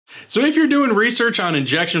So if you're doing research on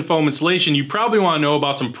injection foam insulation, you probably want to know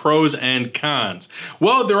about some pros and cons.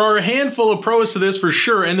 Well, there are a handful of pros to this for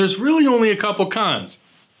sure, and there's really only a couple cons.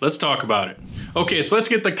 Let's talk about it. Okay, so let's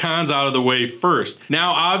get the cons out of the way first.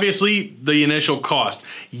 Now, obviously, the initial cost.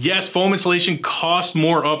 Yes, foam insulation costs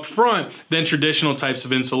more up front than traditional types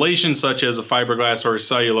of insulation, such as a fiberglass or a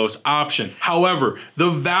cellulose option. However, the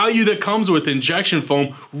value that comes with injection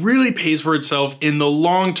foam really pays for itself in the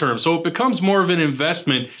long term, so it becomes more of an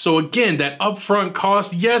investment. So again, that upfront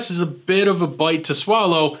cost, yes, is a bit of a bite to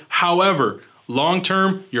swallow. However, long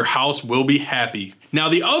term, your house will be happy. Now,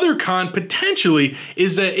 the other con potentially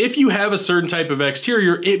is that if you have a certain type of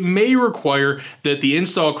exterior, it may require that the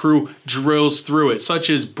install crew drills through it, such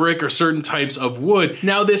as brick or certain types of wood.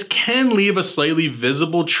 Now, this can leave a slightly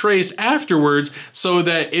visible trace afterwards, so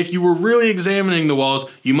that if you were really examining the walls,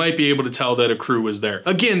 you might be able to tell that a crew was there.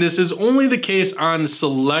 Again, this is only the case on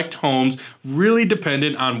select homes, really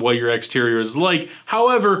dependent on what your exterior is like.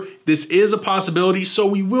 However, this is a possibility, so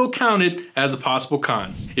we will count it as a possible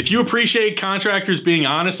con. If you appreciate contractors being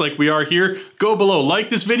honest like we are here, go below, like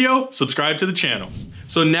this video, subscribe to the channel.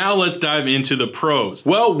 So now let's dive into the pros.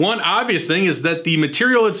 Well, one obvious thing is that the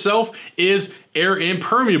material itself is air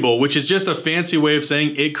impermeable, which is just a fancy way of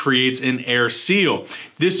saying it creates an air seal.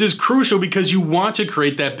 This is crucial because you want to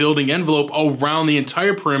create that building envelope around the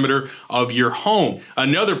entire perimeter of your home.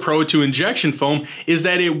 Another pro to injection foam is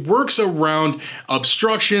that it works around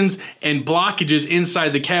obstructions and blockages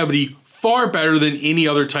inside the cavity far better than any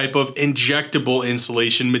other type of injectable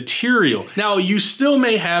insulation material. Now, you still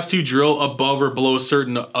may have to drill above or below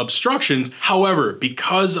certain obstructions. However,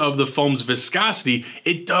 because of the foam's viscosity,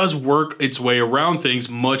 it does work its way around things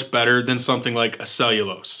much better than something like a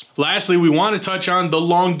cellulose. Lastly, we want to touch on the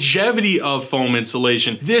longevity of foam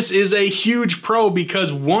insulation. This is a huge pro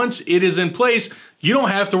because once it is in place, you don't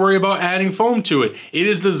have to worry about adding foam to it. It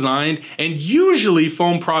is designed, and usually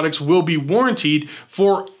foam products will be warranted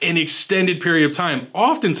for an extended period of time,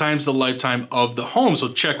 oftentimes the lifetime of the home, so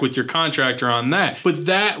check with your contractor on that. But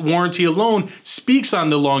that warranty alone speaks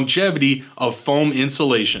on the longevity of foam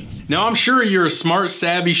insulation. Now, I'm sure you're a smart,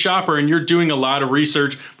 savvy shopper and you're doing a lot of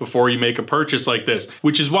research before you make a purchase like this,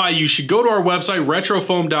 which is why you should go to our website,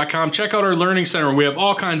 RetroFoam.com, check out our learning center. We have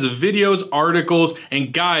all kinds of videos, articles,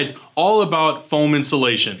 and guides all about foam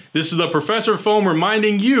insulation. This is the Professor of Foam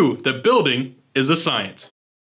reminding you that building is a science.